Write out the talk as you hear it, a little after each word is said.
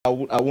I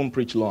won't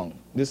preach long.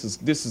 This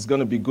is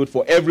going to be good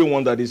for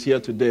everyone that is here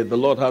today. The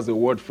Lord has a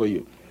word for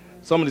you.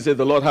 Somebody say,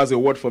 the Lord has a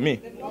word for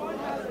me.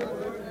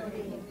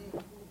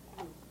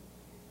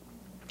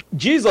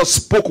 Jesus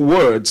spoke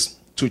words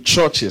to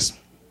churches.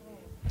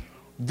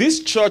 These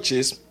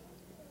churches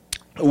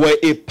were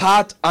a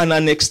part and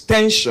an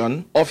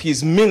extension of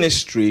his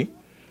ministry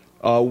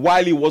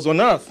while he was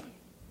on earth.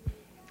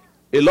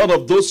 A lot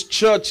of those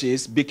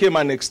churches became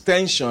an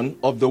extension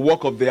of the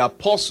work of the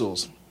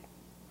apostles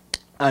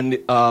and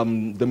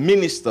the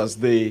ministers,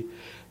 the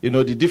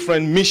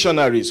different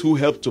missionaries who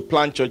helped to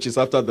plant churches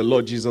after the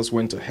Lord Jesus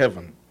went to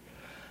heaven.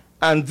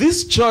 And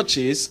these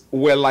churches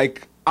were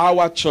like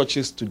our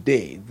churches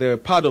today. They're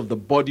part of the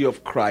body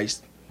of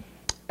Christ.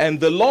 And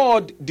the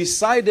Lord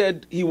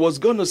decided he was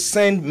going to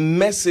send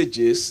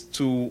messages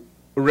to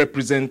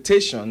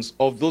representations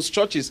of those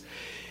churches.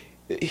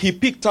 He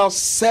picked out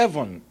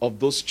 7 of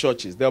those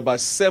churches. There are about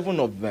 7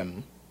 of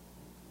them.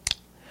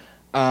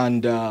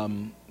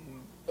 And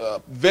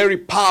very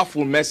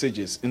powerful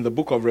messages in the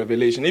book of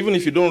Revelation. Even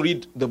if you don't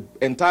read the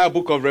entire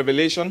book of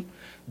Revelation,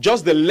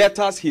 just the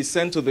letters he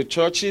sent to the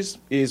churches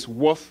is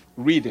worth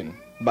reading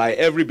by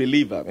every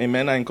believer.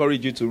 Amen. I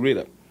encourage you to read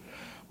it.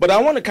 But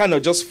I want to kind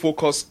of just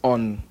focus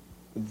on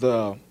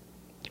the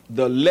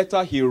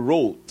letter he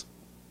wrote,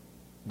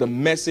 the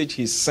message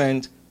he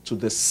sent to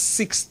the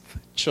 6th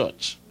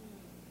church.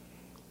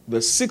 The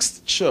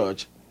 6th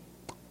church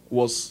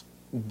was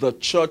the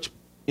church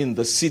in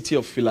the city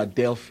of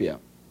Philadelphia.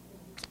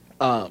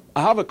 I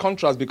have a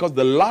contrast because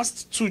the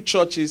last 2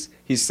 churches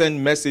he sent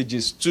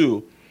messages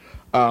to,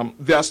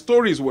 their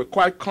stories were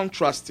quite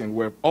contrasting,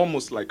 were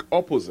almost like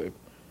opposite.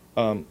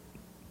 I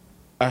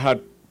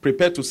had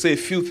prepared to say a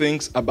few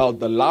things about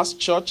the last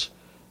church,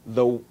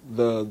 the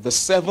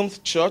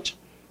 7th church,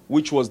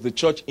 which was the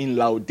church in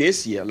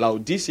Laodicea.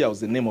 Laodicea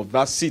was the name of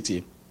that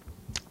city.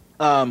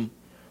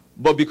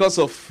 But because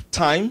of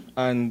time,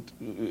 and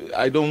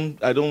I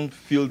don't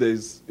feel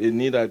there's a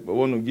need, I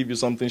want to give you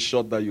something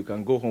short that you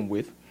can go home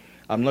with.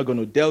 I'm not going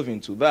to delve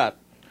into that.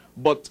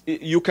 But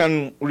you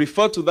can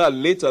refer to that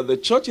later. The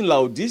church in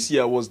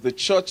Laodicea was the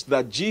church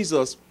that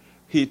Jesus,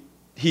 he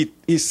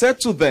said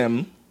to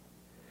them,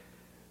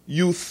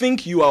 you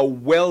think you are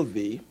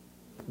wealthy,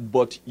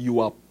 but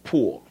you are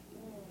poor.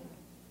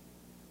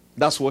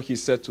 That's what he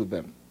said to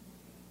them.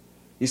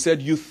 He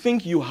said, you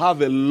think you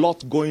have a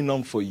lot going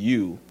on for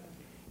you.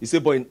 He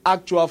said, but in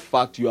actual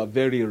fact, you are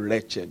very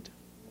wretched.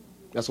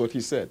 That's what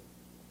he said.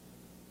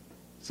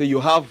 So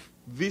you have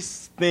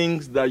these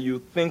things that you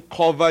think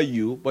cover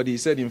you, but he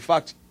said, in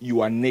fact,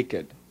 you are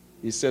naked.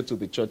 He said to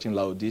the church in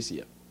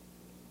Laodicea.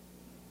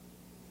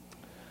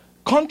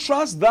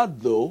 Contrast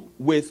that, though,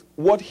 with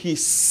what he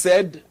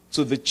said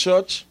to the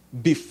church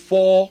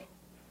before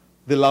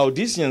the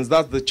Laodiceans,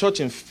 that's the church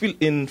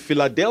in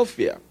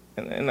Philadelphia.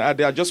 And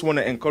I just want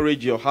to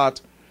encourage your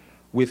heart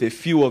with a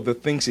few of the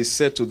things he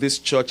said to this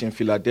church in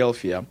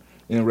Philadelphia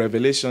in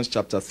Revelation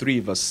chapter 3,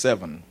 verse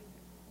 7.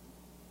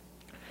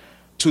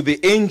 To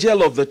the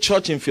angel of the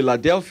church in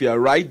Philadelphia,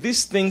 write,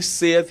 these things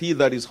saith he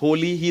that is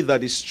holy, he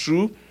that is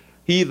true,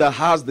 he that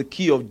has the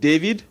key of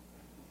David,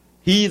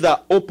 he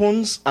that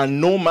opens and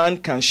no man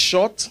can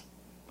shut,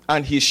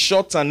 and he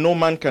shuts and no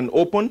man can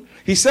open.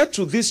 He said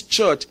to this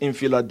church in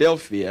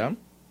Philadelphia,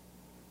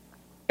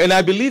 and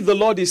I believe the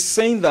Lord is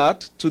saying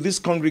that to this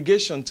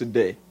congregation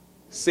today,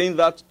 saying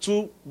that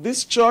to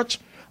this church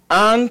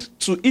and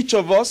to each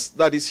of us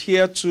that is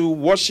here to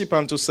worship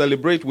and to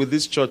celebrate with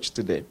this church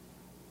today.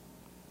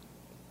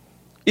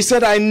 He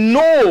said, I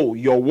know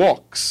your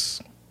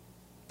works.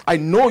 I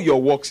know your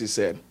works, he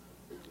said.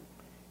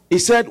 He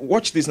said,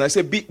 watch this. And I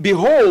said,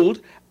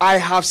 behold, I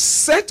have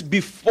set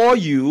before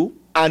you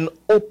an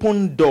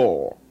open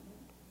door,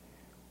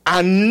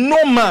 and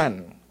no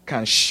man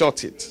can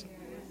shut it.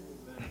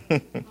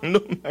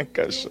 No man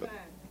can shut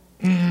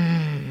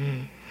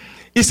it.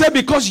 He said,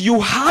 because you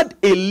had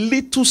a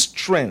little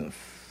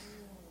strength.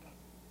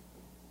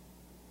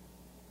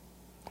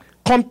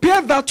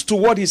 Compare that to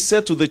what he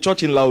said to the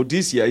church in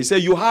Laodicea. He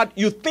said,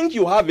 you think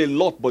you have a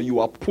lot, but you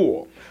are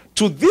poor.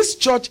 To this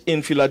church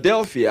in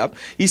Philadelphia,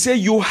 he said,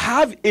 you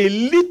have a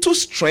little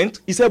strength.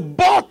 He said,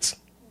 but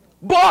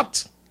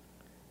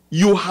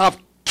you have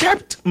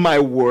kept my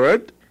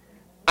word,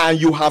 and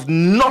you have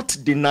not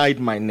denied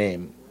my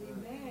name.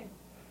 Amen.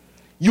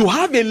 You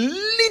have a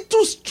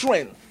little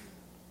strength.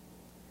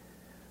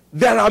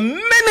 There are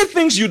many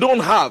things you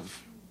don't have.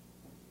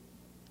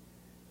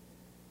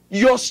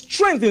 Your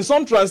strength, in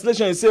some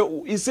translation,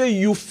 he say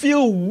you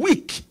feel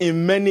weak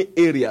in many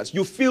areas.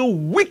 You feel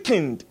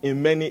weakened in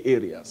many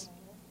areas.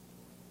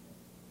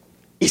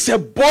 He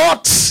said,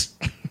 but.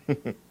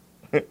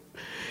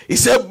 He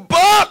said,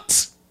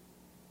 but.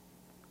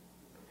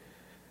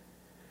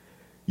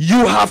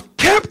 You have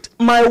kept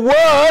my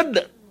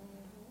word,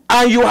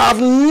 and you have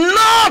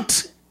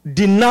not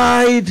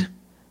denied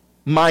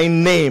my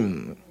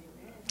name.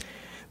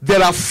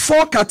 There are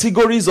 4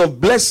 categories of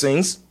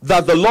blessings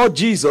that the Lord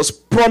Jesus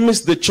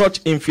promised the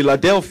church in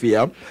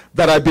Philadelphia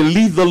that I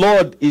believe the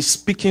Lord is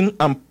speaking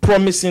and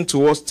promising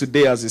to us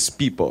today as his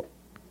people.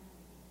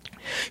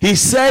 He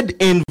said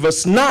in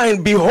verse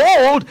 9,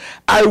 behold,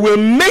 I will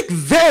make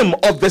them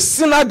of the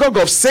synagogue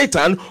of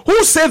Satan,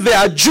 who say they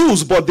are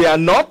Jews, but they are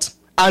not,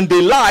 and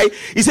they lie.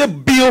 He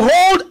said,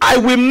 behold, I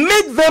will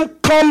make them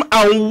come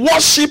and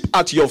worship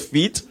at your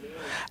feet,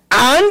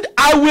 and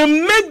I will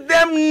make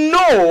them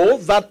know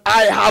that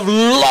I have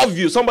loved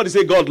you. Somebody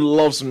say, God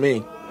loves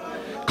me.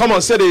 Come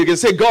on, say it again.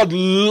 Say, God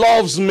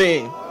loves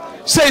me.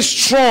 Say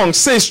strong.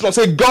 Say strong.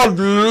 Say, God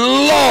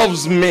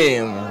loves me.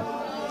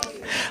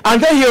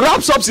 And then he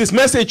wraps up his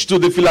message to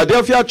the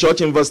Philadelphia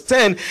church in verse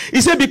 10.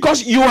 He said,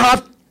 because you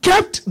have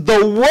kept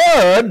the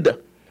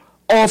word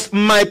of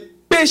my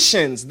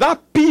patience.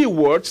 That P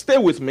word, stay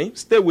with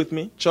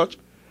me, church.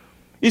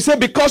 He said,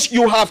 because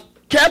you have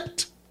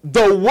kept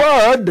the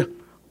word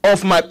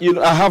of my,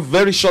 I have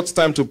very short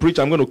time to preach.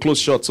 I'm going to close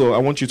short, so I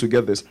want you to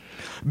get this.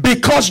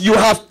 Because you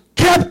have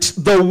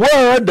kept the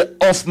word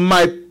of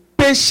my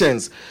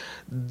patience.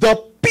 The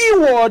P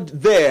word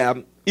there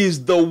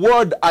is the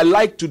word I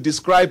like to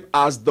describe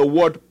as the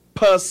word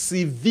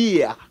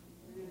persevere.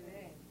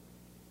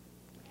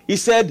 He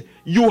said,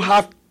 you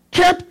have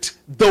kept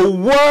the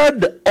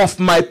word of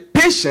my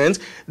patience.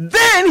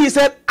 Then he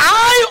said,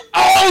 I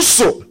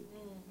also.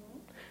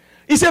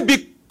 He said,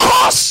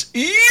 because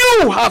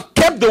you have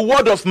kept the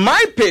word of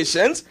my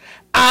patience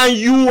and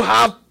you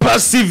have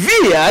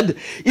persevered,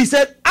 he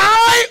said,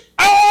 I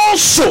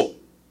also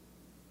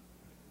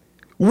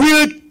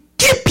will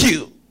keep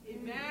you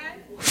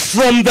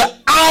from the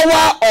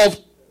hour of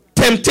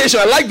temptation.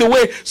 I like the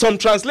way some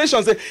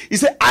translations say, he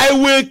said, I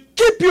will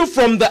keep you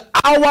from the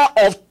hour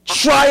of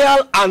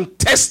trial and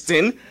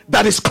testing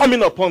that is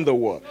coming upon the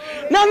world.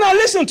 Now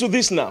listen to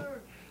this now.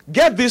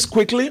 Get this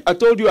quickly. I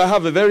told you I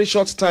have a very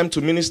short time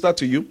to minister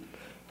to you.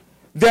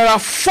 There are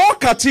 4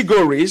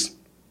 categories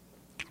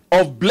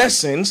of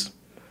blessings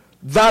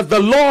that the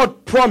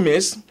Lord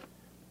promised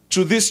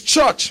to this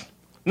church.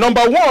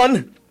 Number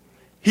 1,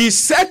 he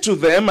said to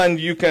them, and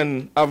you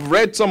can have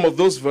read some of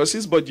those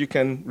verses, but you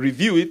can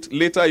review it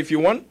later if you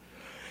want.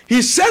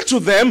 He said to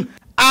them,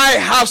 I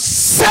have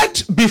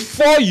set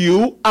before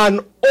you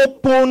an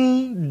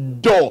open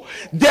door.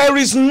 There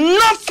is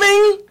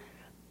nothing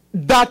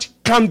that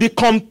can be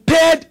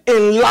compared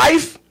in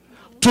life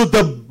to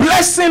the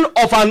blessing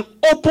of an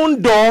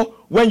open door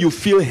when you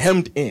feel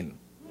hemmed in.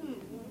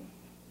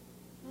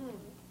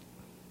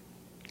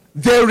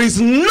 There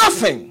is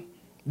nothing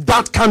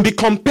that can be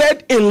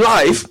compared in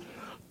life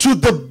to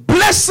the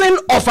blessing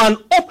of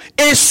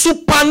a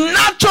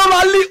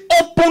supernaturally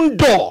open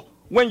door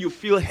when you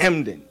feel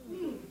hemmed in.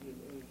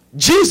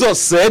 Jesus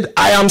said,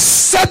 I am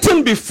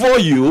setting before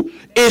you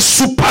a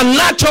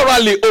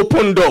supernaturally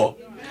open door.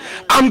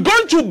 I'm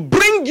going to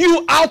bring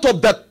you out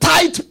of the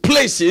tight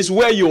places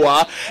where you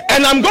are,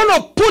 and I'm going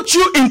to put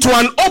you into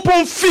an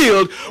open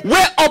field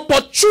where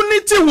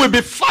opportunity will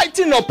be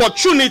fighting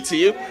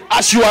opportunity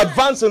as you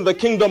advance in the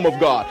kingdom of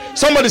God.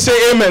 Somebody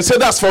say amen. Say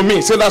that's for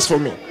me. Say that's for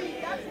me.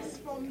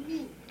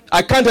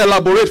 I can't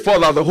elaborate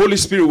further. The Holy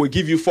Spirit will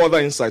give you further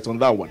insight on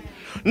that one.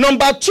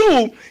 Number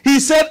 2,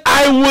 he said,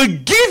 I will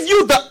give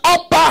you the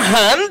upper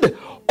hand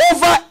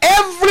over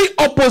every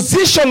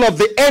opposition of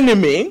the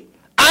enemy,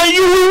 and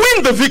you will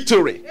win the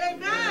victory.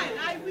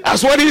 Amen.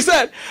 That's what he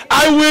said.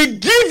 I will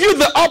give you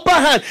the upper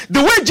hand.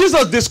 The way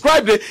Jesus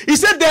described it, he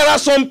said there are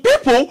some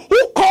people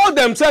who call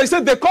themselves, he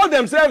said they call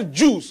themselves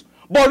Jews,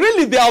 but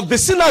really they are of the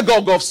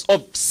synagogue of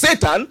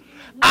Satan,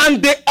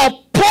 and they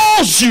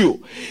oppose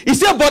you. He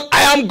said, but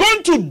I am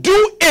going to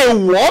do a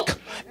work,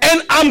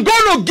 and I'm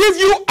going to give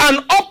you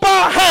an upper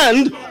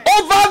hand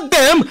over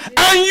them,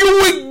 and you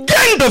will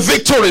gain the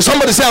victory.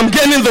 Somebody say, I'm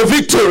gaining the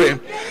victory.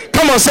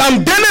 Come on, say,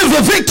 I'm gaining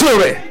the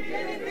victory.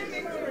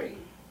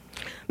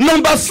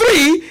 Number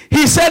 3,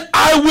 he said,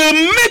 I will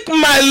make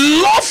my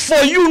love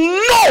for you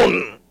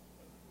known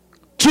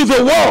to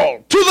the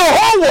world, to the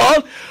whole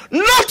world,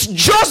 not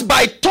just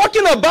by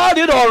talking about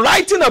it or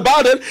writing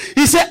about it.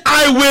 He said,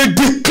 I will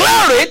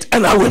declare it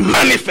and I will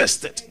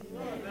manifest it.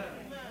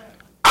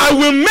 I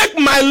will make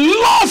my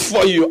love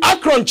for you.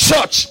 Akron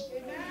Church,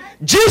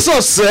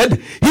 Jesus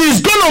said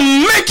he's going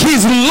to make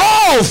his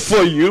love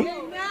for you.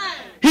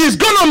 He's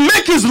going to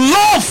make his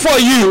love for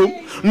you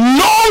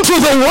known to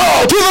the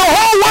world, to the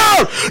whole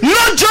world,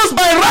 not just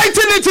by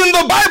writing it in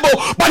the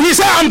Bible, but he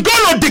said, I'm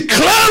going to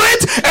declare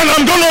it and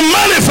I'm going to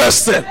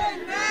manifest it.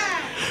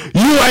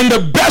 You are in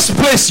the best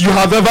place you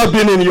have ever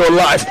been in your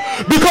life,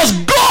 because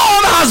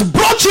God has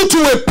brought you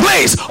to a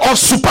place of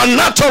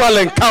supernatural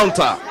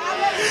encounter.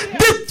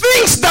 The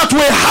things that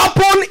will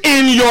happen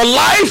in your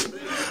life,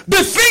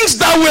 the things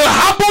that will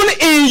happen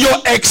in your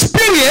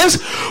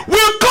experience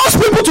will cause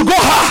people to go,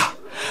 ha,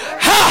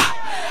 ha.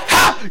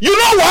 You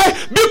know why?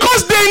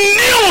 Because they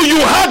knew you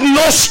had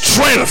no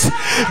strength.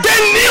 They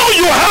knew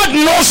you had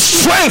no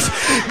strength.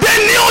 They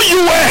knew you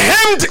were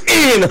hemmed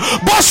in.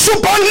 But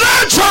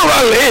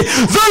supernaturally,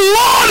 the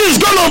Lord is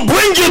going to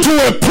bring you to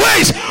a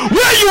place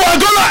where you are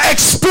going to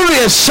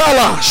experience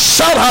Shala.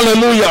 Shout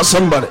hallelujah,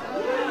 somebody.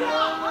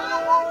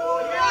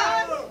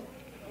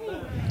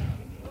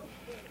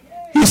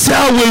 He said,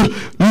 I will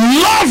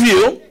love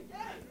you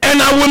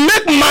And I will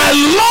make my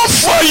love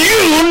for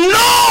you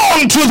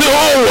known to the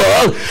whole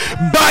world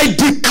by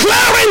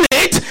declaring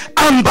it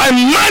and by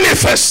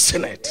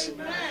manifesting it.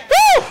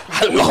 Woo,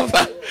 I love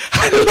that.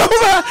 I love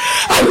that.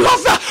 I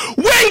love that.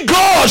 When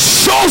God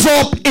shows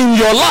up in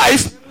your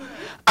life,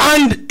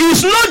 and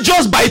it's not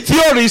just by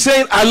theory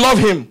saying, I love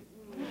him,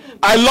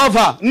 I love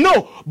her.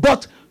 No,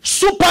 but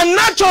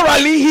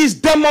supernaturally, he's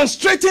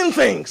demonstrating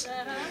things.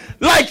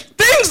 Like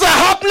things are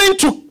happening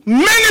to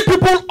many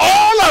people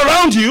all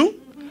around you,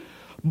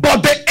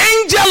 but the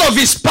angel of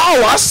his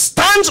power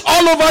stands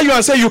all over you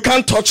and says, you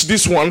can't touch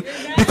this one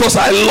because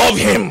I love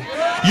him.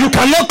 You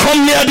cannot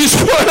come near this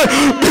one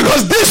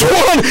because this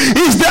one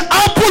is the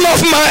apple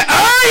of my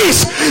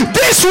eyes.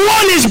 This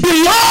one is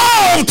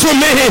beloved to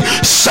me.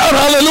 Shout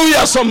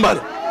hallelujah,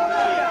 somebody.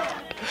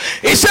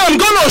 He said, I'm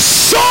going to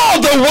show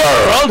the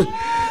world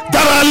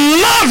that I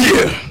love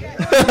you.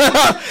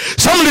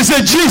 Somebody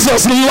say,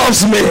 Jesus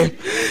loves me.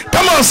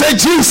 Come on, say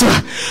Jesus.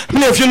 I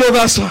mean, if you know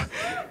that song.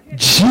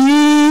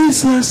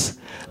 Jesus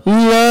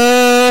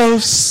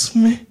loves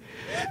me.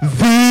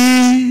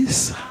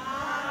 This.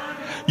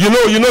 You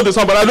know the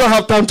song, but I don't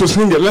have time to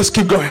sing it. Let's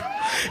keep going.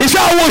 He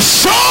said, I will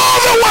show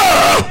the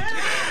world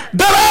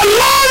that I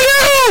love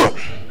you.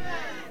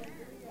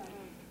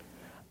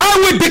 I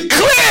will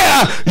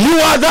declare you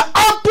are the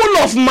apple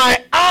of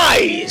my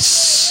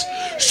eyes.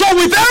 So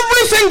with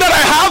everything that I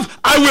have,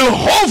 I will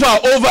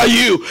hover over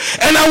you.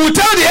 And I will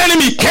tell the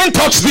enemy, can't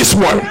touch this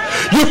one.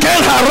 You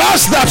can't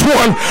harass that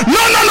one.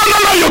 No.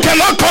 You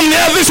cannot come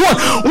near this one.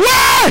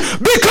 Why?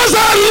 Because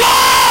I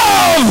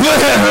love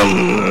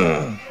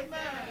him.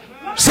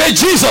 Say,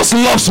 Jesus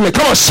loves me.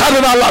 Come on, shout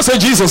it out loud. Say,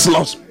 Jesus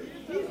loves me.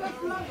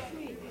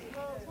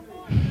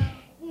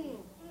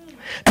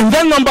 And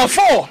then number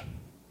 4,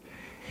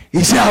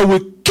 he said, I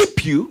will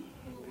keep you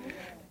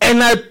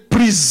and I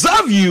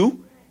preserve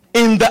you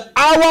in the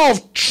hour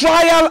of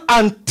trial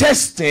and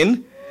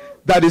testing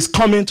that is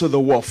coming to the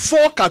world.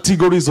 4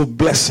 categories of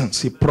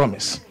blessings he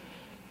promised.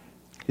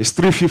 It's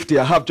 3:50.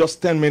 I have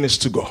just 10 minutes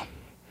to go.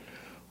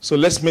 So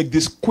let's make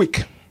this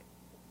quick.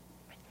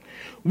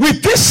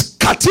 With these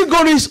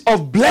categories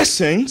of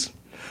blessings,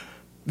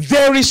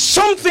 there is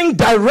something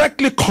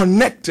directly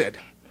connected.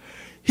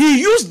 He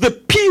used the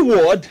P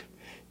word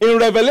in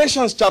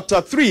Revelation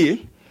chapter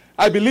 3.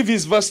 I believe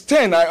it's verse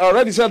 10. I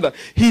already said that.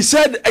 He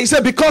said,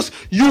 because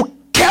you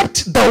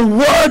kept the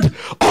word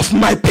of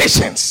my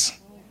patience.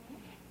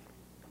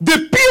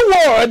 The P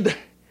word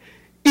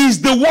is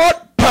the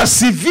word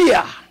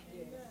persevere.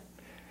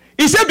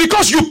 He said,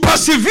 because you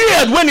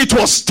persevered when it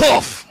was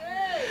tough.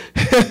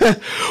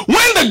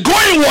 When the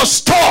going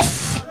was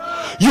tough,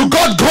 you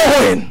got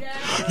going.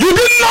 You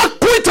did not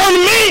quit on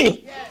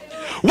me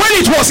when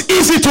it was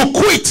easy to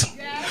quit.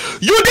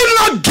 You did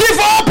not give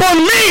up on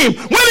me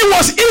when it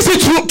was easy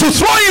to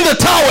throw in the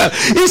towel.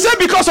 He said,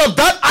 because of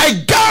that, I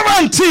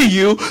guarantee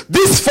you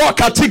these 4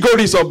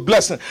 categories of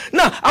blessing.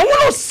 Now, I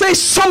want to say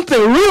something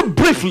real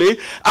briefly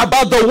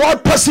about the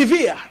word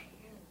persevere.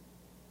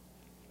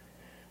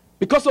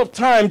 Because of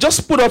time,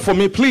 just put up for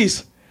me,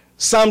 please,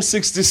 Psalm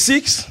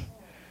 66,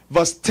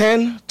 verse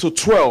 10 to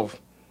 12.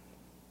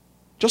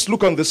 Just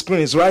look on the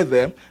screen, it's right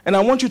there. And I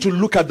want you to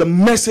look at the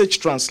Message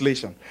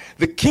translation.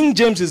 The King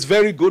James is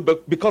very good,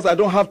 but because I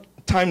don't have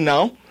time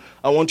now,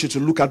 I want you to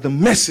look at the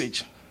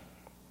Message.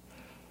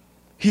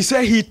 He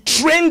said he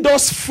trained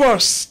us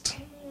first.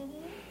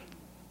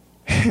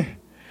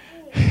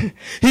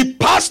 He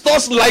passed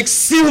us like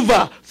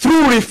silver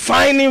through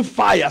refining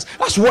fires.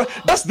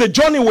 That's the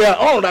journey we're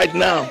on right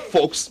now,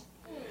 folks.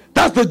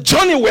 That's the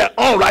journey we're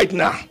on right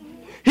now.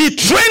 He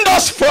trained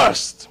us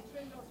first.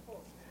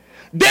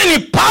 Then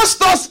he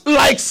passed us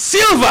like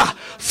silver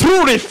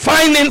through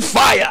refining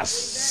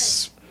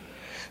fires.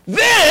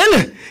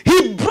 Then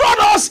he brought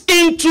us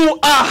into a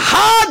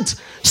hard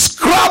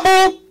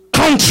scrabble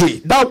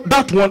country.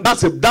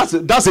 That's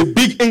a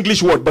big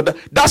English word, but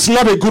that's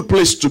not a good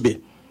place to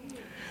be.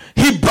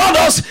 He brought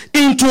us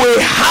into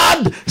a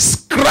hard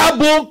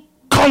scrabble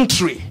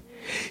country.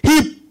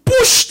 He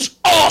pushed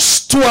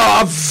us to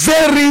our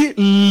very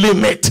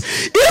limit.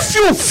 If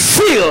you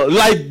feel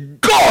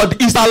like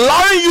God is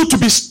allowing you to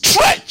be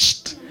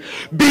stretched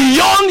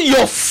beyond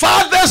your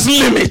father's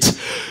limit,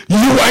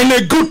 you are in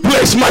a good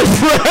place, my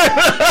friend.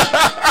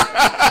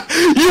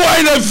 You are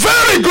in a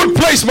very good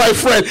place, my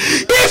friend.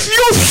 If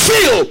you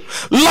feel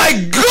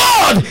like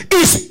God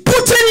is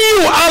putting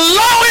you,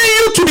 allowing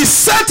you to be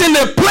set in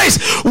a place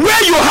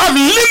where you have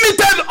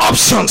limited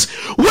options,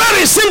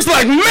 where it seems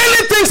like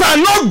many things are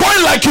not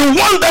going like you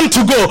want them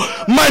to go,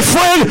 my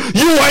friend,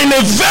 you are in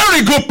a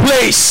very good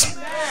place.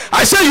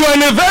 I said you are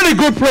in a very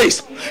good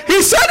place.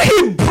 He said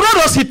he brought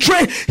us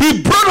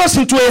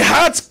into a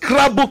hard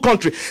scrabble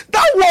country.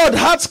 That word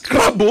hard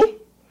scrabble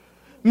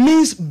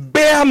means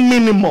bare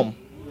minimum.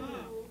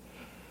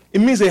 It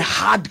means a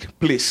hard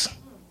place.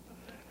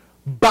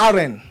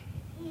 Barren,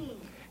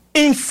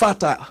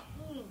 infertile,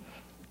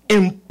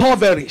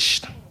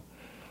 impoverished,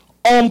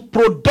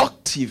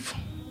 unproductive,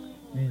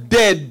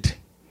 dead,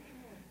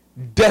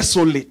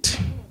 desolate.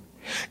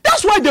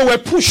 That's why they were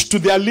pushed to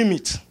their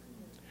limit.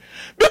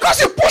 Because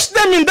he pushed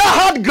them in that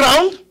hard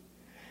ground,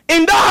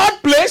 in that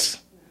hard place,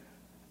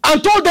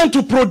 and told them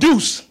to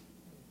produce.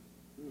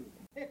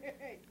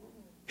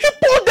 He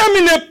put them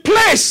in a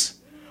place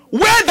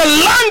where the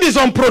land is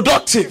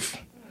unproductive,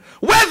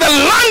 where the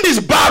land is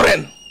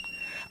barren.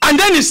 And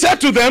then he said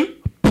to them,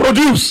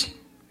 produce.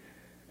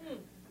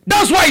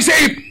 That's why he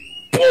said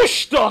he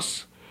pushed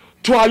us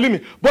to our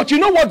limit. But you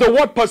know what the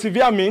word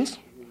persevere means?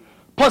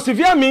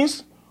 Persevere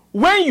means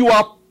when you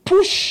are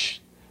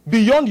pushed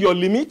beyond your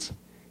limit,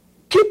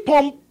 keep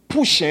on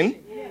pushing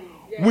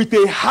with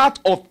a heart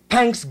of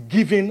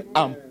thanksgiving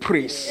and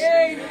praise.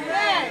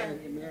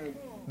 Amen.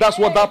 That's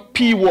what that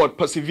P word,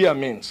 persevere,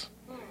 means.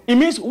 It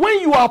means when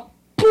you are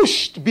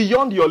pushed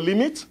beyond your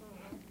limit,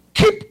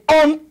 keep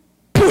on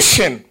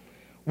pushing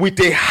with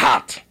a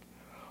heart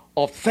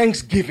of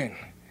thanksgiving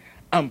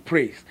and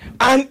praise.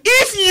 And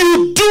if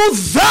you do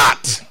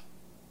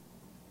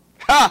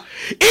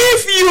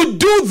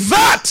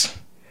that,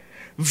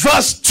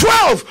 verse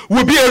 12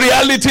 will be a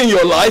reality in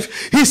your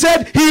life. He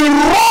said, he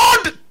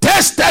road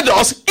tested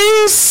us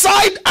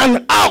inside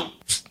and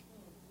out.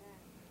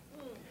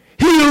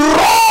 He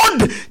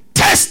road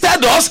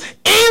tested us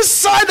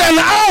inside and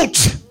out.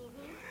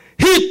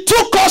 He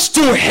took us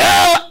to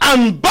hell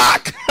and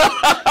back.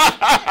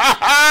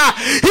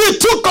 He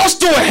took us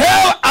to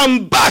hell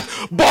and back.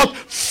 But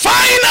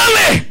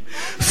finally,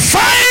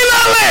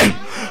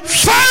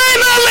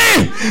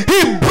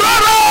 he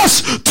brought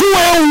us to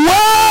a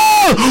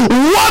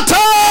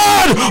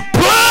well-watered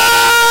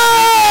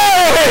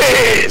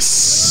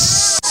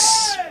place.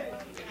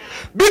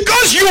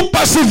 Because you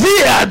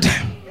persevered,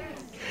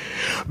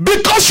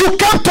 because you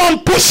kept on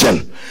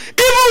pushing.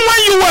 Even when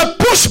you were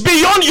pushed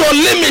beyond your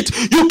limit,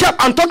 you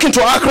kept. I'm talking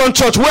to Akron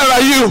Church. Where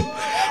are you?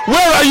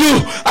 Where are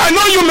you? I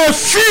know you may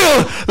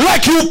feel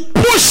like you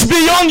push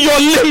beyond your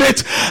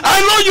limit. I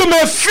know you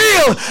may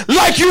feel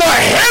like you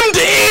are hemmed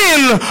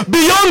in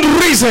beyond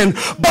reason.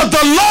 But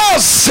the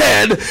Lord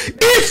said,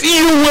 if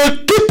you will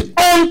keep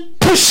on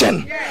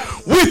pushing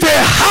with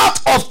a heart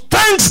of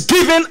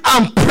thanksgiving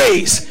and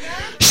praise,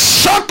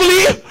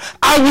 shortly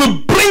I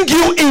will bring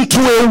you into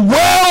a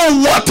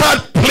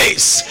well-watered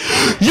place.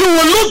 You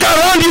will look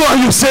around you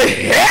and you say,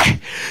 hey,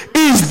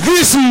 is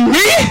this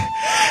me?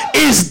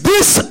 Is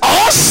this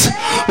us?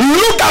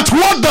 Look at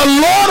what the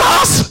Lord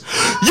has.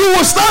 You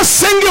will start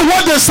singing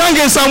what they sang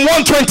in Psalm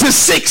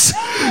 126.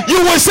 You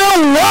will say,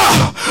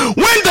 wow,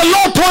 when the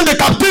Lord turned the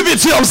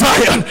captivity of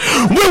Zion,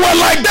 we were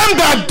like them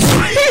that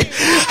breathe.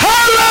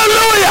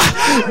 Hallelujah.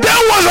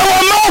 There was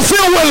our mouth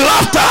filled with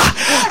laughter.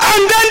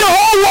 And then the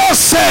whole world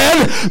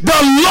said,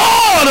 the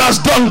Lord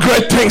has done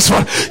great things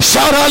for us.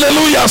 Shout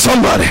hallelujah,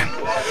 somebody.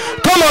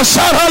 Come on,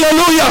 shout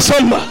hallelujah,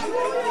 somebody.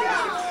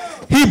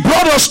 He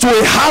brought us to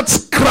a hard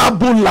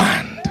scrabble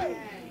land.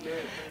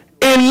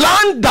 A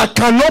land that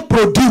cannot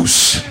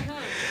produce.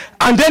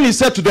 And then he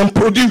said to them,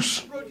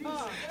 produce.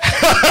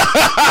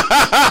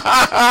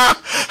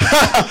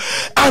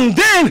 And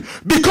then,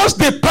 because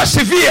they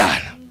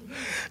persevered,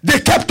 they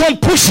kept on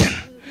pushing.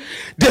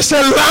 They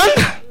said,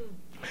 land,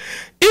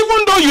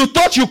 even though you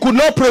thought you could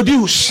not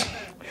produce,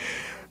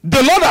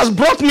 the Lord has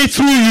brought me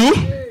through you.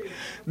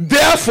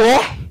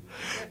 Therefore,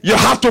 you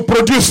have to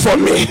produce for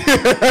me. Do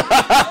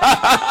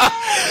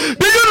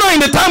you know in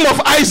the time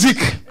of Isaac,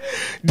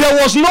 there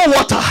was no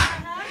water.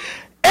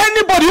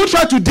 Anybody who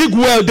tried to dig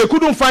well, they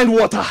couldn't find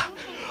water.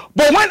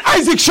 But when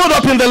Isaac showed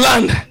up in the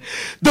land,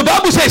 the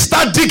Bible says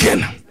start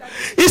digging.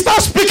 He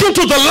started speaking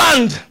to the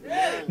land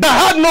that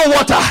had no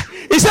water.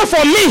 He said,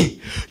 for me,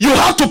 you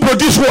have to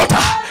produce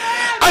water.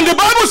 And the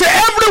Bible says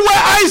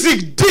everywhere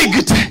Isaac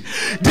digged,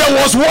 there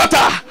was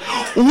water.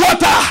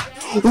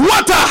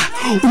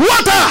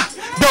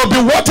 There will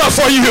be water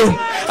for you.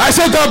 I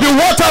said there will be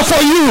water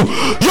for you.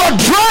 Your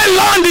dry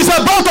land is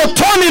about to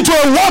turn into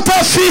a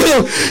water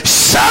field.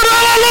 Shout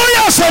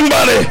hallelujah,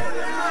 somebody.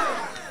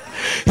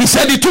 He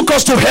said he took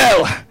us to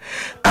hell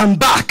and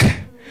back.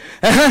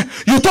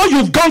 You thought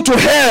you've gone to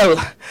hell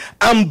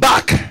and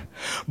back.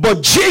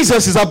 But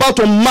Jesus is about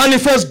to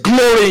manifest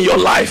glory in your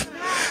life.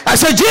 I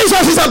said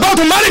Jesus is about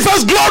to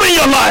manifest glory in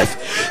your life.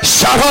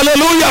 Shout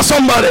hallelujah,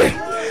 somebody.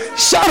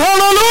 Shout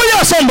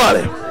hallelujah,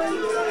 somebody.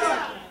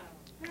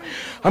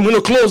 I'm going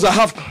to close. I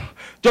have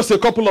just a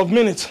couple of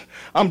minutes.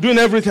 I'm doing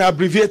everything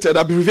abbreviated.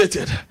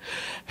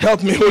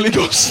 Help me, Holy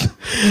Ghost.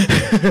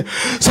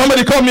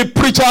 Somebody call me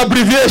preacher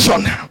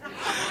abbreviation.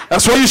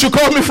 That's what you should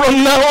call me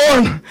from now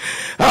on.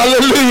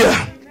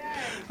 Hallelujah.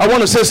 I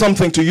want to say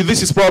something to you.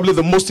 This is probably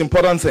the most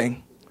important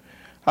thing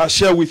I'll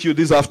share with you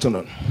this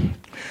afternoon.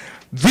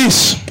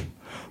 This,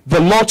 the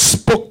Lord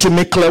spoke to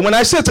me clearly.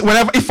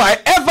 If I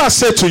ever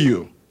say to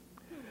you,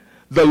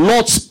 the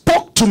Lord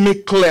spoke to me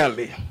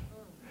clearly,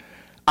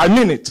 I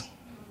mean it.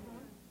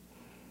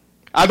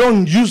 I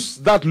don't use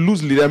that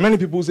loosely. There are many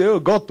people who say, oh,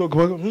 God talk.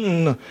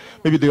 No.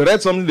 Maybe they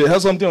read something, they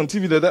heard something on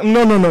TV.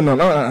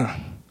 No.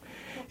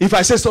 If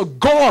I say so,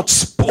 God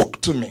spoke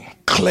to me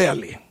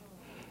clearly,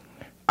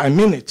 I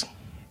mean it.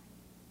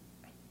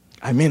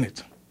 I mean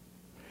it.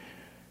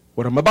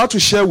 What I'm about to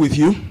share with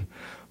you,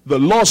 the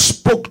Lord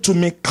spoke to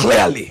me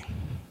clearly.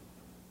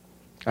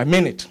 I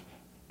mean it.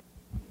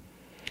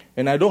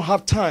 And I don't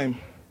have time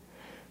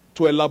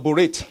to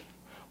elaborate,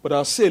 but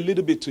I'll say a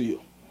little bit to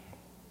you.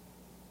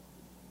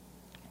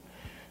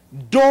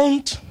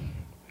 Don't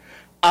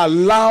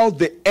allow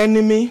the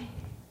enemy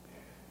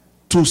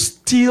to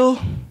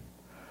steal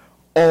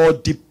or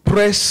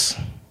depress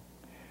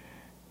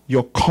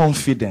your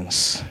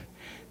confidence.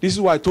 This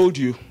is why I told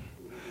you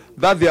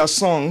that their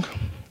song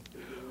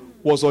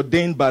was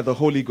ordained by the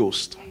Holy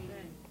Ghost.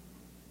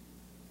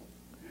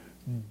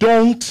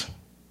 Don't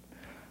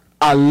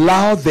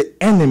allow the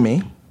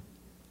enemy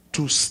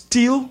to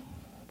steal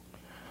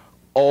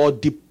or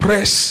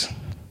depress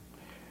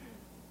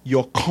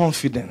your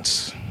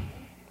confidence.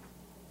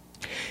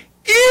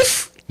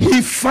 If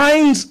he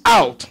finds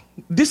out,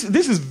 this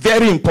is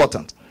very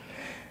important.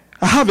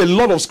 I have a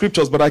lot of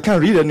scriptures, but I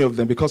can't read any of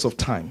them because of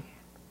time.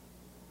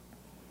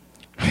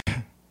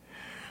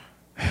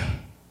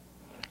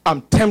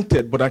 I'm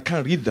tempted, but I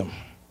can't read them.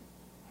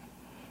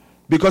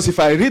 Because if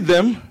I read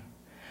them,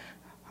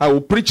 I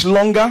will preach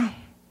longer,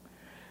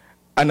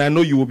 and I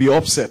know you will be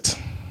upset.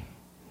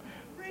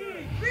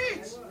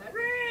 Preach.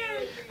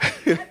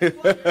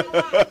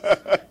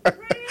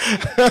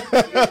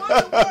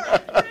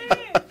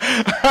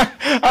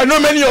 I know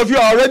many of you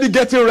are already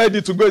getting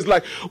ready to go. It's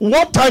like,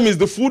 what time is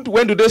the food?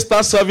 When do they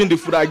start serving the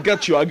food? I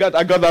got you. I got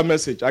that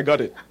message. I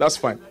got it. That's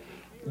fine.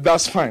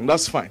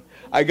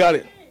 I got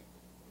it.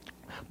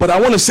 But I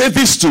want to say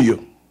this to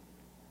you.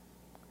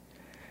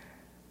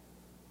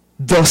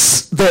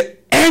 The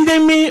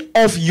enemy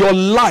of your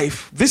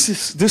life,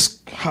 this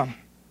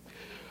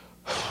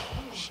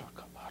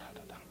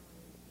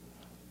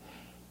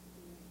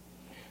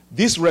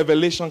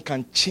revelation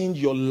can change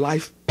your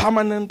life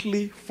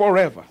permanently,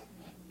 forever.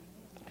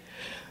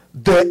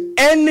 The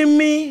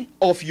enemy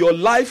of your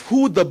life,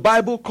 who the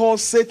Bible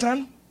calls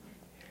Satan,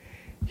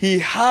 he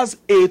has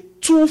a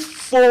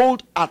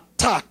twofold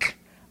attack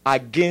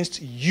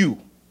against you,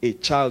 a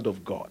child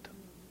of God.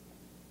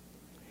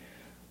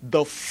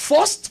 The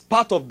first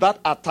part of that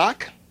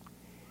attack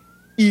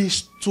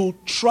is to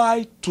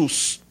try to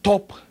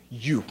stop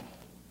you.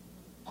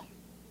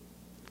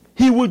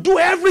 He will do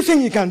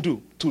everything he can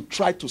do to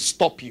try to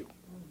stop you.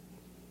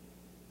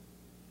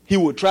 He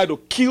will try to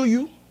kill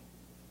you.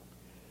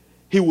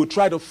 He will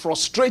try to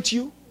frustrate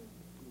you.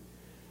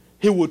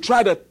 He will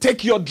try to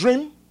take your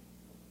dream.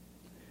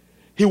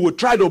 He will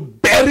try to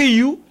bury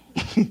you.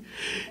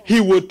 He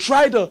will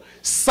try to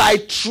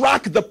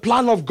sidetrack the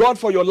plan of God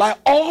for your life,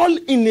 all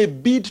in a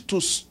bid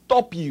to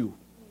stop you.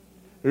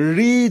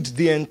 Read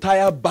the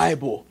entire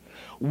Bible.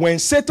 When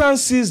Satan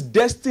sees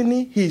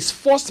destiny, his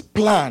first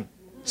plan,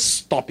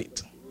 stop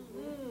it.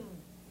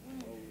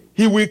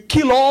 He will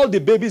kill all the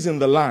babies in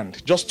the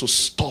land just to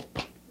stop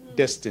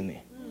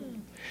destiny.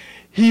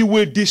 He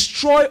will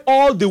destroy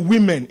all the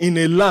women in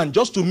a land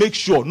just to make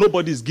sure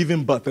nobody is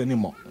giving birth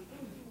anymore.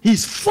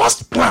 His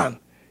first plan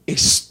is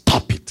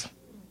stop it.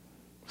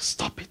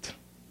 Stop it.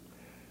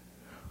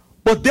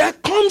 But there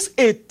comes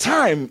a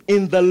time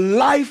in the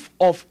life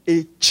of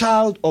a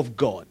child of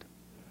God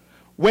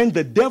when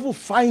the devil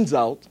finds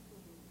out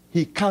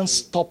he can't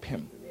stop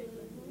him.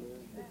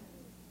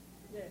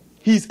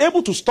 He's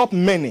able to stop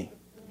many,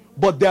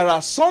 but there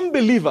are some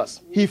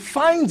believers, he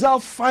finds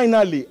out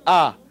finally,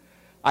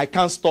 I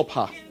can't stop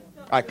her.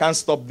 I can't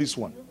stop this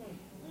one.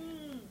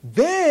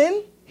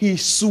 Then he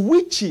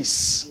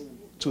switches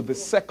to the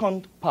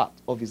second part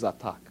of his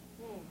attack.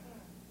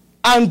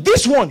 And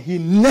this one, he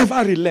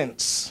never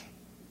relents.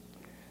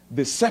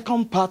 The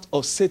second part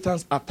of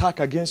Satan's attack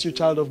against you,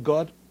 child of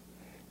God,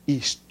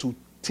 is to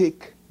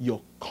take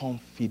your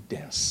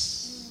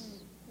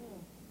confidence.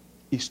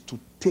 Is to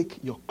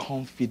take your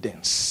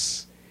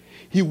confidence.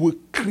 He will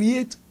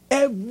create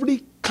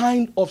every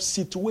kind of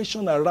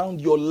situation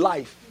around your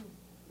life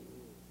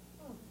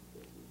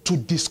to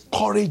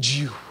discourage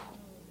you,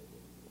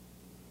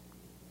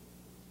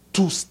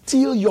 to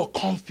steal your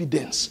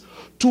confidence,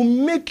 to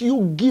make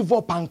you give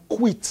up and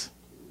quit.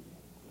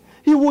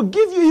 He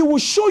will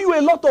show you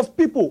a lot of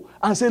people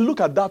and say,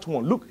 look at that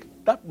one. Look,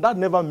 that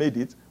never made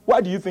it.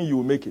 Why do you think you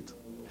will make it?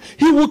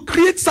 He will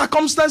create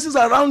circumstances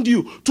around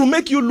you to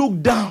make you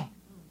look down.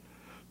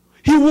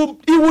 He will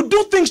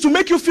do things to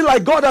make you feel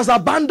like God has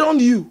abandoned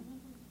you.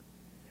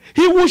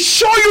 He will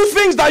show you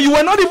things that you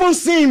were not even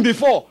seeing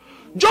before,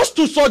 just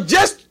to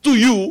suggest to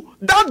you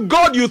that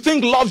God you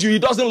think loves you, he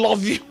doesn't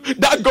love you.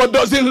 That God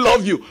doesn't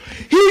love you.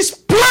 His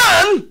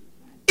plan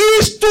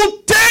is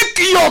to take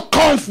your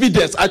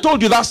confidence. I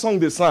told you that song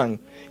they sang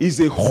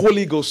is a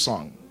Holy Ghost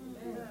song.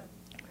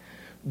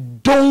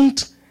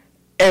 Don't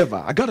ever,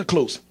 I gotta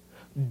close.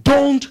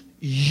 Don't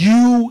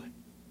you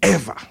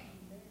ever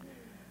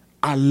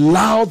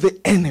allow the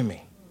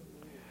enemy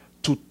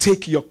to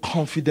take your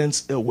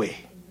confidence away.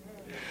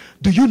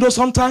 Do you know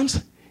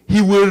sometimes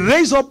he will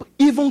raise up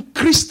even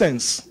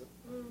Christians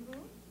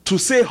to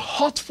say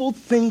hurtful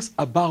things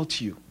about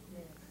you.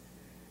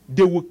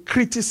 They will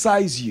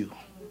criticize you.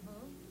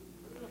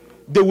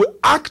 They will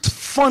act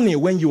funny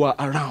when you are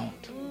around.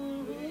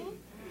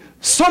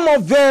 Some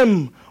of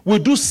them will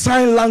do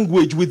sign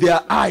language with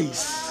their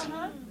eyes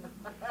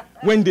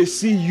when they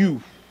see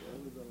you.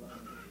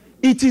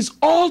 It is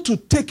all to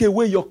take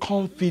away your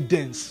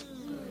confidence,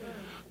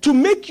 to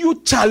make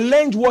you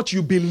challenge what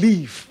you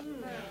believe,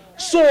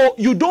 so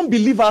you don't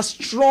believe as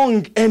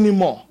strong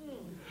anymore.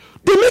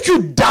 They make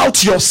you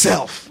doubt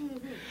yourself.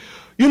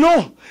 You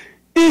know,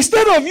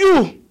 instead of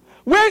you,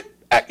 where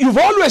you've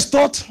always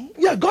thought,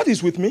 yeah, God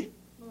is with me.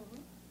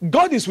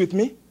 God is with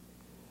me.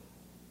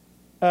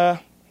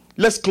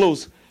 Let's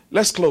close.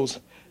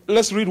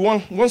 Let's read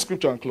one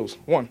scripture and close.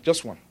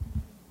 Just one.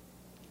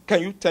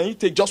 Can you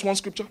take just one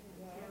scripture?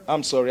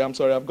 I'm sorry.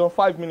 I've gone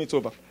 5 minutes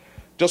over.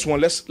 Just one.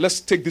 Let's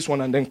take this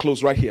one and then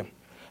close right here.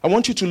 I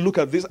want you to look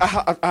at this.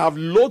 I have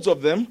loads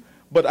of them,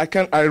 but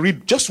I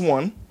read just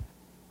one.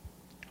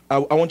 I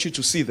want you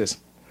to see this.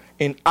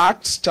 In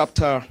Acts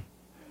chapter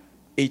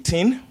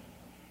 18.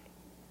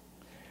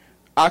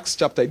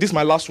 This is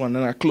my last one,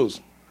 and I close.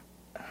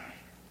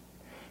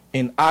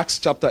 In Acts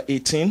chapter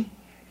 18,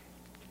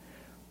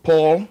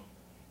 Paul,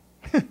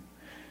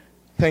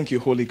 thank you,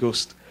 Holy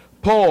Ghost.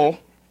 Paul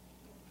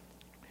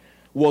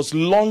was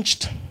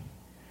launched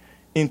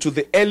into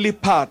the early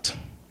part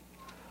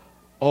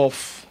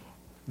of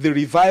the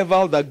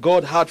revival that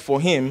God had for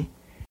him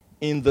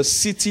in the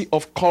city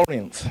of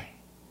Corinth.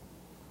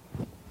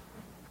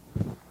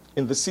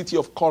 In the city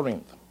of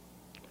Corinth.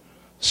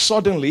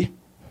 Suddenly,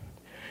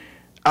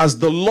 as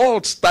the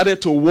Lord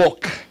started to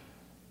walk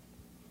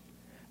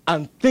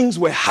and things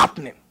were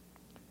happening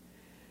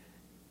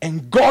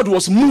and God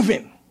was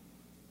moving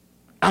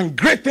and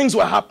great things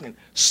were happening,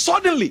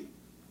 suddenly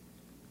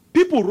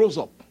people rose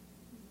up.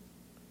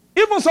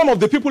 Even some of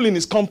the people in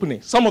his company,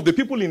 some of the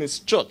people in his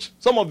church,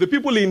 some of the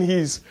people in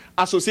his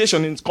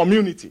association, in his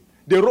community,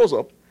 they rose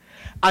up,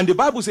 and the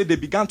Bible said they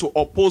began to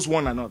oppose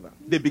one another.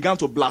 They began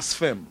to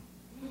blaspheme.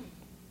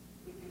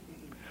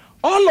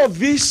 All of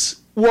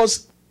this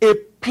was a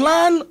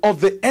plan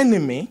of the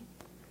enemy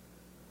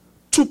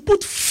to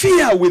put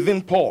fear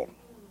within Paul.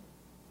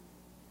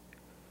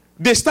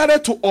 They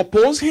started to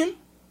oppose him.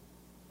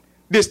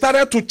 They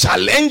started to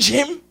challenge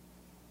him.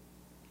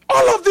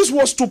 All of this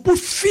was to put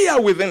fear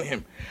within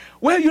him.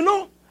 Well, you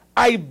know,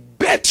 I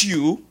bet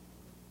you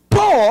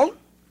Paul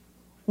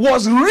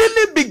was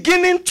really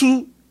beginning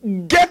to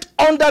get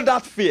under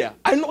that fear.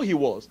 I know he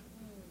was.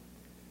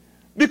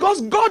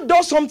 Because God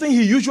does something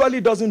he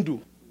usually doesn't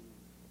do.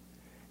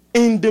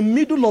 In the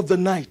middle of the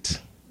night,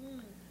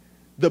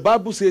 the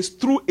Bible says,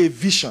 through a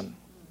vision,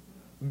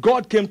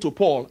 God came to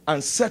Paul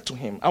and said to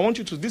him,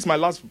 this is my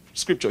last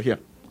scripture here,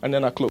 and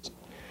then I close.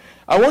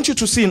 I want you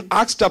to see in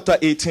Acts chapter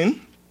 18,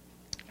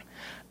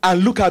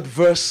 and look at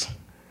verse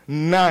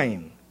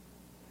 9.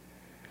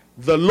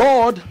 The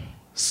Lord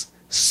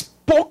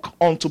spoke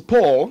unto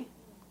Paul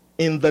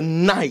in the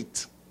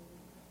night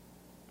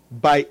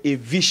by a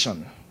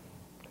vision.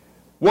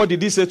 What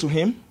did he say to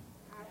him?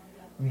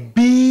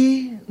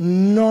 Be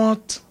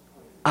not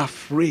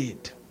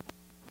afraid.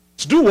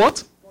 To do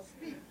what?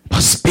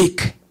 But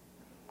speak.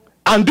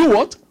 And do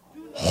what?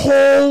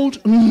 Hold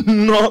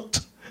not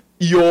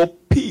your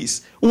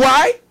peace.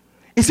 Why?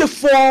 He said,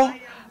 for I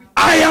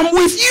am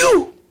with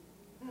you.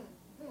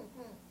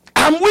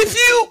 I'm with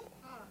you.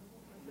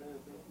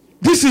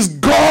 This is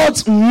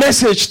God's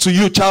message to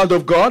you, child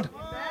of God.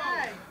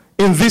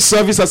 In this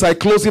service, as I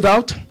close it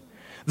out,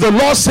 the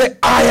Lord said,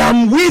 I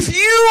am with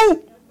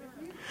you.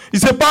 He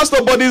said,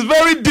 Pastor, but it's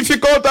very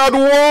difficult at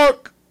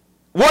work.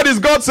 What is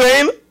God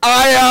saying?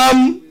 I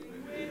am.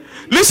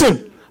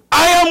 Listen,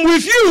 I am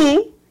with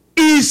you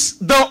is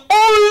the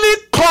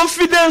only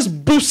confidence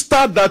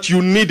booster that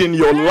you need in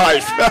your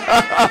life.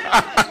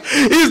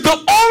 It's the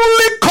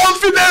only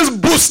confidence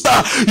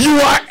booster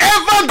you are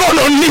ever going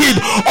to need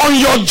on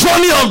your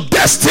journey of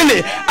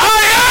destiny.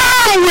 I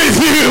am with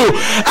you.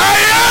 I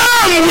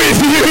am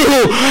with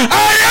you.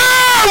 I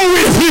am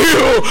with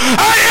you.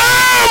 I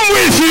am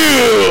with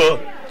you.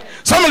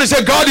 Somebody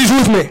say, God is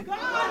with me.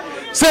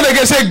 Say it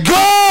again. Say,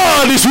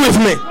 God is with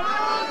me.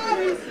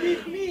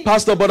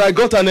 Pastor, but I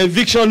got an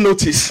eviction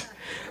notice.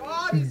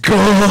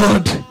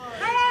 God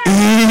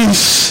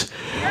is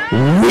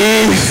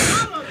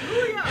with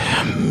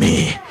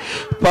me.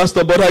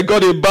 Pastor, but I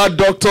got a bad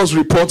doctor's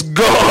report.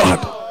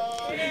 God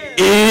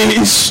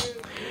is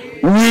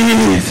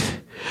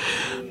with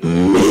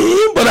me.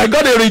 But I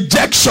got a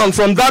rejection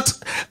from that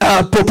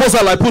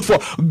proposal I put for.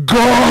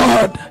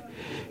 God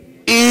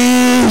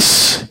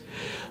is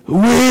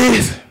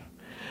with.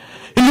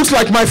 It looks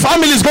like my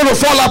family is going to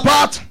fall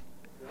apart.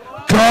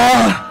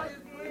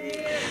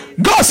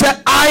 God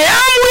said, I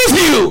am with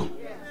you.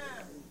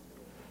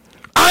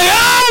 I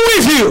am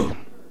with you.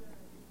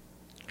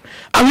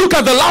 And look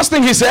at the last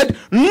thing he said.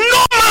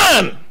 No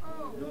man.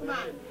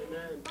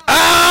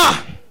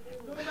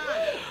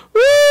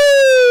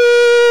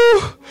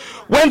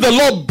 When the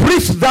Lord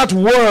breathed that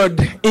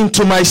word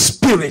into my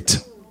spirit,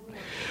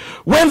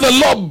 when the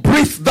Lord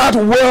breathed that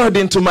word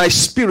into my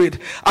spirit,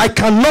 I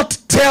cannot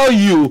tell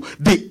you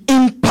the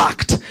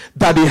impact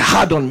that it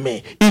had on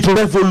me. It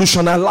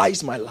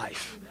revolutionized my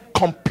life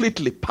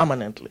completely,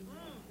 permanently.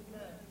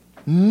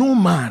 No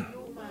man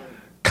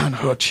can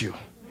hurt you.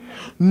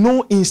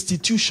 No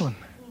institution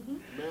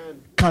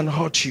can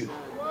hurt you.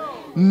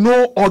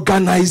 No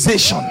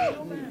organization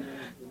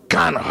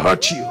can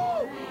hurt you.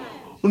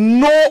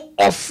 No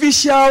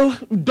official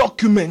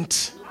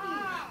document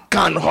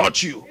can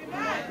hurt you.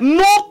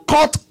 No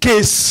court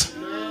case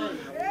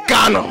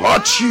can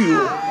hurt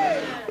you.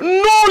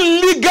 No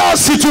legal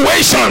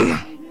situation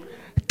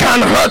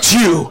can hurt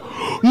you.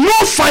 No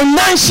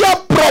financial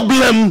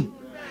problem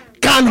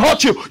can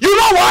hurt you. You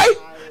know why?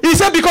 He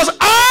said, because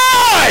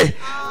I'm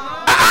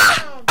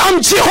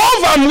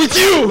Jehovah, I'm with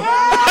you.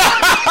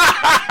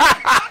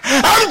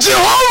 I'm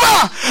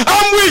Jehovah,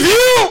 I'm with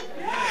you.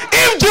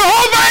 If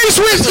Jehovah is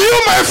with you,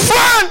 my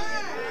friend,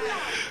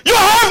 you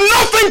have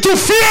nothing to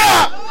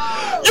fear.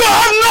 You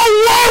have no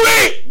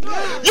worry.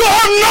 You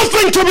have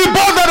nothing to be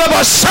bothered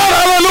about. Shout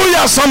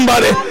hallelujah,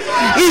 somebody.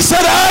 He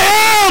said, I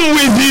am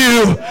with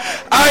you.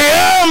 I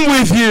am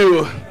with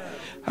you.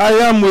 I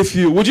am with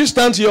you. Would you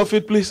stand to your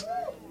feet, please?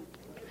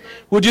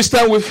 Would you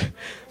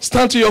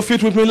stand to your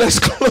feet with me? Let's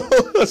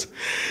close.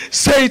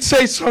 Say it,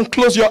 son.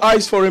 Close your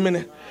eyes for a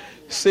minute.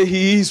 Say,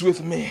 he is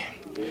with me.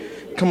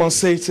 Come on,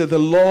 say it. Say, the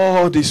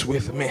Lord is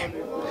with me.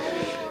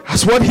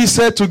 That's what he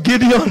said to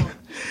Gideon.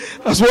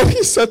 That's what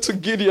he said to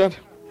Gideon.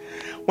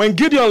 When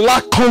Gideon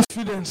lacked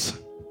confidence.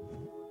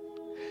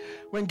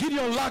 When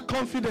Gideon lacked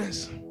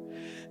confidence.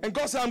 And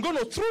God said, I'm going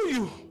to throw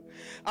you.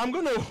 I'm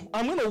going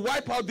to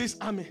wipe out this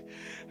army.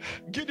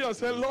 Gideon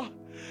said, Lord,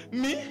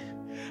 me?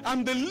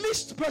 I'm the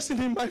least person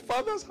in my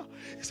father's house.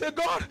 He said,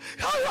 God,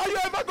 how are you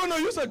ever going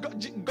to use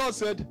it? God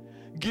said,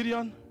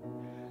 Gideon,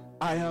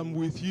 I am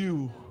with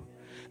you.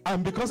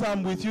 And because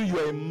I'm with you, you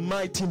are a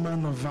mighty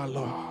man of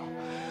valor.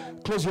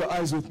 Close your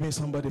eyes with me,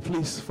 somebody,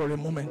 please, for a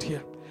moment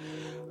here.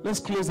 Let's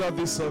close out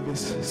this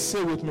service.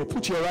 Say with me.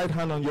 Put your right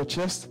hand on your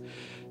chest.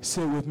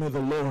 Say with me, the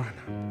Lord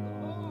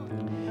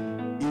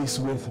is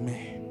with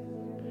me.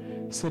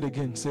 Say it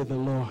again. Say, the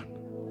Lord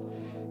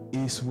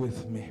is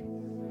with me.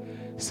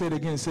 Say it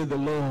again. Say, the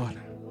Lord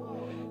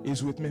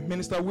is with me.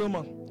 Minister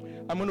Wilma,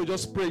 I'm going to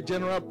just pray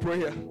general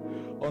prayer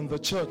on the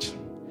church.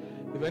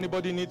 If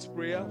anybody needs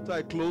prayer after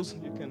I close,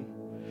 you can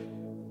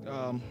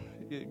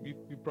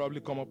you probably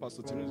come up.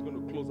 Pastor Tino is going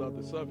to close out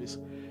the service,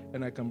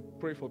 and I can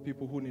pray for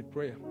people who need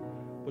prayer.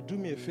 But do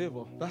me a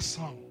favor, that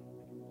song,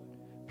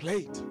 play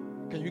it.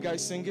 Can you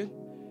guys sing it?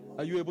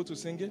 Are you able to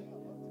sing it?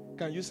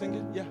 Can you sing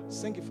it? Yeah,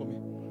 sing it for me.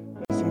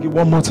 Let's sing it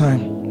one more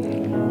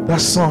time.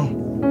 That song.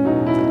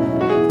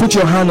 Put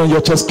your hand on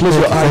your chest. Close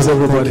your eyes,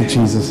 everybody.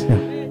 Jesus.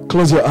 Yeah.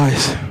 Close your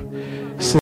eyes.